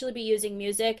you would actually be using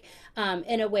music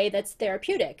in a way that's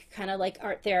therapeutic, kind of like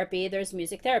art therapy. There's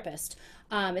music therapist,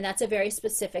 and that's a very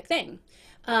specific thing.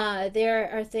 There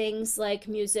are things like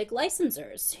music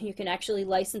licensors. You can actually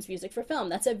license music for film.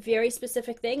 That's a very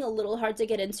specific thing, a little hard to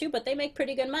get into, but they make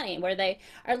pretty good money, where they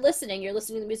are listening. You're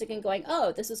listening to the music and going,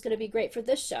 oh, this is going to be great for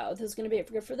this show. This is going to be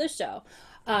good for this show.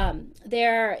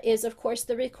 There is, of course,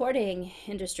 the recording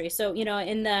industry. So,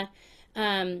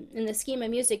 in the scheme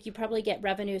of music, you probably get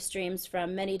revenue streams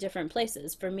from many different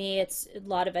places. For me, it's a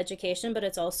lot of education, but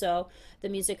it's also the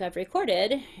music I've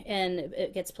recorded and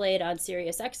it gets played on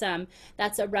Sirius XM.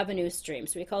 That's a revenue stream.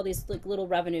 So we call these like little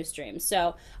revenue streams.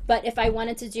 So, but if I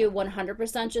wanted to do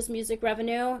 100% just music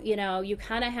revenue, you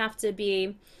kind of have to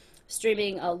be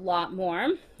streaming a lot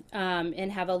more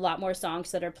and have a lot more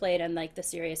songs that are played on like the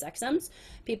Sirius XMs.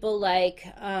 People like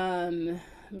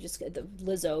the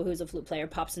Lizzo, who's a flute player,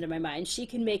 pops into my mind. She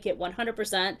can make it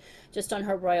 100% just on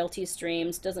her royalty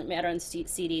streams. Doesn't matter on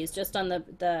CDs, just on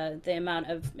the amount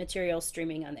of material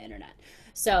streaming on the internet.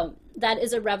 So that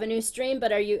is a revenue stream.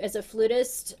 But as a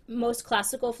flutist, most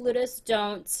classical flutists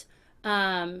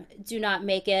do not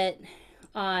make it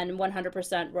on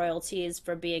 100% royalties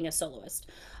for being a soloist.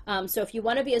 So if you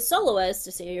want to be a soloist,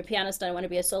 to say you're a pianist and I want to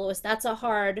be a soloist, that's a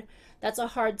hard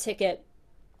ticket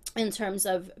in terms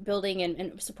of building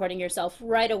and supporting yourself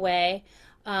right away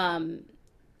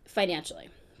financially.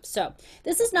 So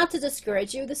this is not to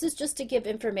discourage you. This is just to give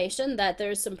information that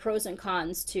there's some pros and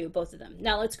cons to both of them.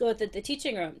 Now let's go with the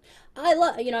teaching room.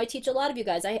 I teach a lot of you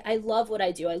guys. I love what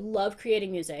I do. I love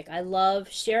creating music. I love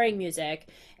sharing music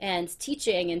and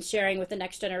teaching and sharing with the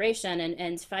next generation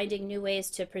and finding new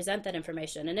ways to present that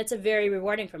information. And it's a very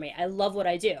rewarding for me. I love what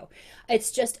I do.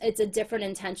 It's a different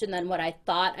intention than what I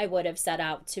thought I would have set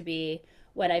out to be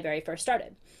when I very first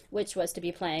started, which was to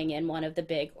be playing in one of the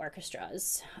big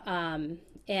orchestras.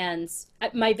 And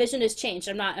my vision has changed.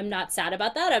 I'm not sad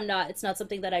about that. It's not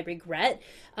something that I regret.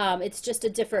 It's just a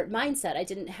different mindset. I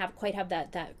didn't quite have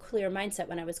that clear mindset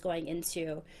when I was going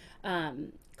into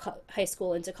high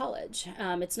school into college.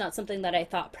 It's not something that I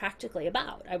thought practically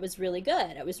about. I was really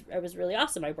good. I was really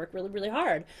awesome. I worked really really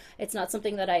hard. It's not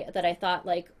something that I thought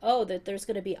like, oh, that there's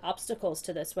going to be obstacles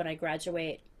to this when I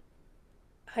graduate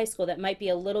high school that might be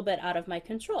a little bit out of my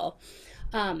control.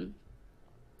 Um,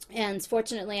 and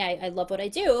fortunately, I love what I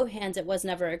do, and it was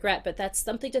never a regret. But that's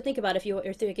something to think about if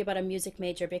you're thinking about a music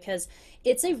major, because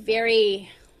it's a very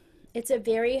it's a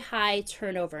very high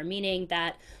turnover, meaning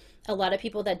that a lot of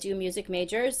people that do music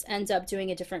majors end up doing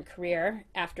a different career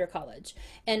after college.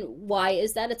 And why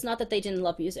is that? It's not that they didn't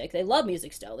love music. They love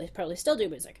music still. They probably still do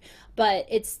music. But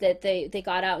it's that they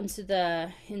got out into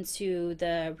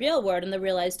the real world and they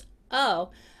realized, oh,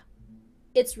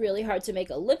 it's really hard to make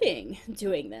a living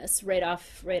doing this right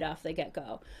off the get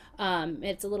go.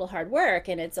 It's a little hard work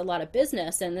and it's a lot of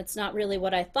business, and it's not really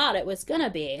what I thought it was gonna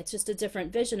be. It's just a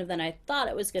different vision of than I thought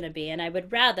it was gonna be, and I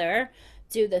would rather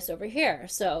do this over here.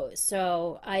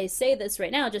 So I say this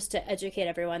right now just to educate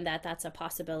everyone that that's a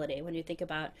possibility when you think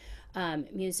about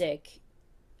music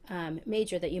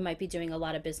major, that you might be doing a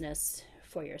lot of business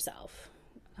for yourself,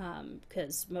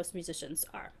 because most musicians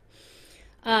are.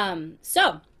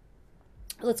 So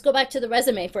let's go back to the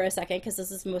resume for a second, because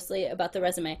this is mostly about the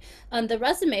resume. The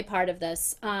resume part of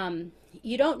this,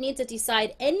 you don't need to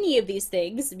decide any of these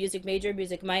things, music major,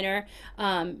 music minor,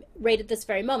 right at this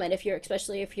very moment. If you're,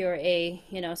 especially if you're a,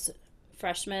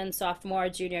 freshman, sophomore,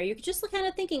 junior, you're just kind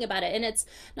of thinking about it. And it's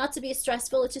not to be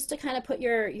stressful. It's just to kind of put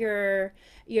your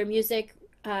music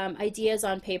ideas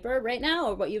on paper right now,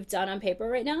 or what you've done on paper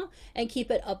right now, and keep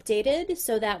it updated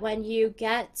so that when you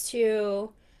get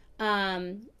to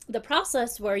the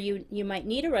process where you might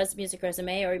need a music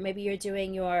resume, or maybe you're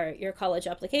doing your college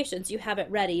applications, you have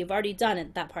it ready. You've already done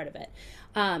it, that part of it.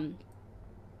 And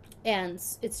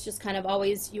it's just kind of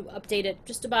always, you update it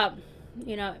just about,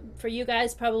 for you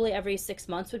guys, probably every 6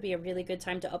 months would be a really good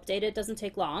time to update it. It doesn't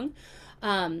take long.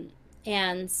 And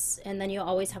then you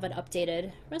always have an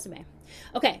updated resume.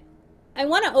 Okay, I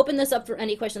want to open this up for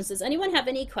any questions. Does anyone have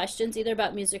any questions either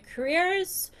about music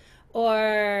careers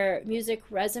or music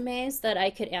resumes that I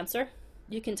could answer?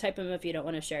 You can type them if you don't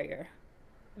want to share your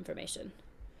information.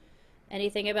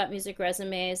 Anything about music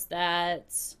resumes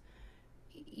that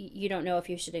you don't know if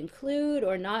you should include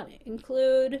or not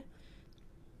include?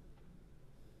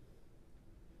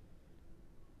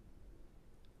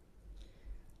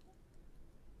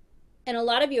 And a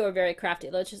lot of you are very crafty.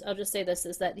 I'll just say this,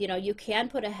 is that you can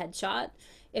put a headshot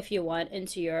if you want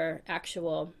into your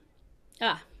actual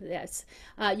yes.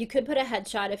 You could put a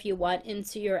headshot if you want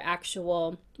into your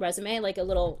actual resume, like a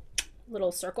little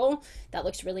circle. That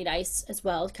looks really nice as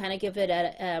well. Kind of give it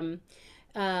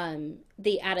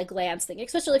the at a glance thing,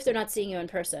 especially if they're not seeing you in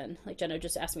person. Like Jenna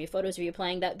just asked me photos of you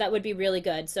playing. That would be really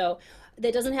good. So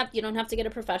you don't have to get a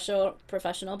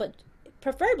professional, but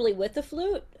preferably with the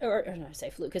flute, or no, I say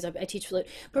flute because I teach flute,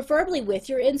 preferably with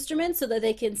your instrument so that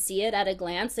they can see it at a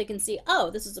glance. They can see,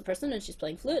 oh, this is a person and she's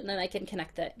playing flute, and then I can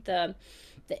connect the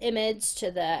image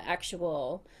to the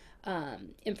actual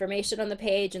information on the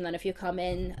page, and then if you come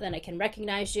in, then I can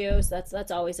recognize you. So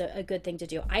that's always a good thing to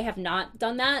do. I have not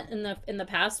done that in the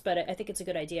past, but I think it's a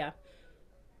good idea.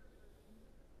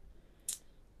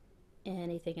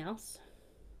 Anything else?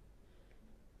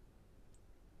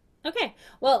 Okay,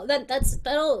 well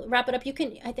that'll wrap it up.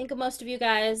 I think most of you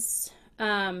guys,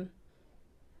 I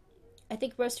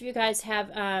think most of you guys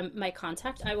have my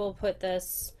contact. I will put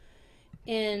this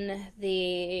in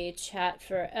the chat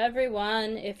for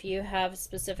everyone. If you have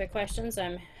specific questions,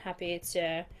 I'm happy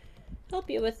to help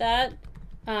you with that.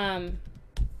 And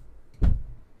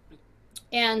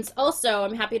also,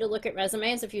 I'm happy to look at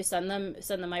resumes if you send them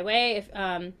my way.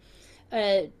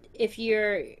 If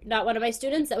you're not one of my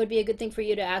students, that would be a good thing for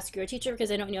you to ask your teacher,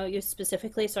 because I don't know you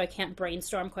specifically, so I can't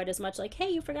brainstorm quite as much, like, hey,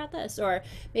 you forgot this, or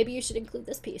maybe you should include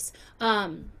this piece.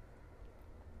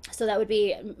 So that would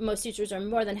be, most teachers are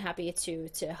more than happy to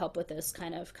help with this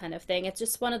kind of thing. It's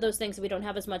just one of those things, we don't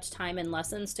have as much time in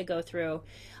lessons to go through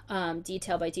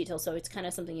detail by detail, so it's kind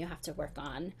of something you have to work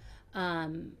on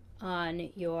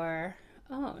your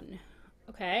own.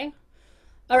 Okay.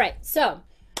 All right. So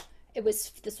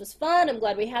this was fun. I'm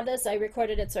glad we had this. I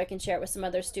recorded it so I can share it with some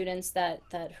other students that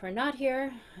are not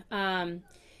here. And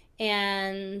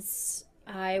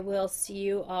I will see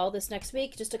you all this next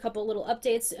week. Just a couple little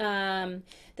updates.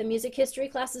 The music history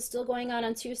class is still going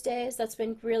on Tuesdays. That's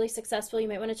been really successful. You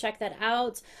might want to check that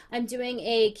out. I'm doing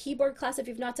a keyboard class if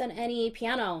you've not done any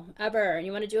piano ever and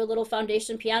you want to do a little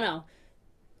foundation piano.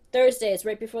 Thursdays,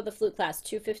 right before the flute class,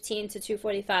 2:15 to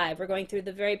 2:45. We're going through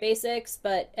the very basics,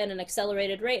 but at an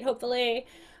accelerated rate, hopefully.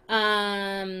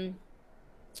 And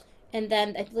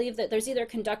then I believe that there's either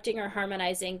conducting or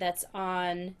harmonizing that's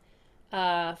on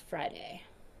Friday.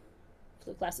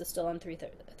 Flu class is still on 3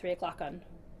 o'clock on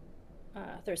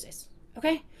Thursdays.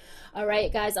 Okay? All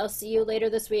right, guys, I'll see you later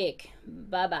this week.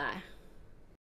 Bye bye.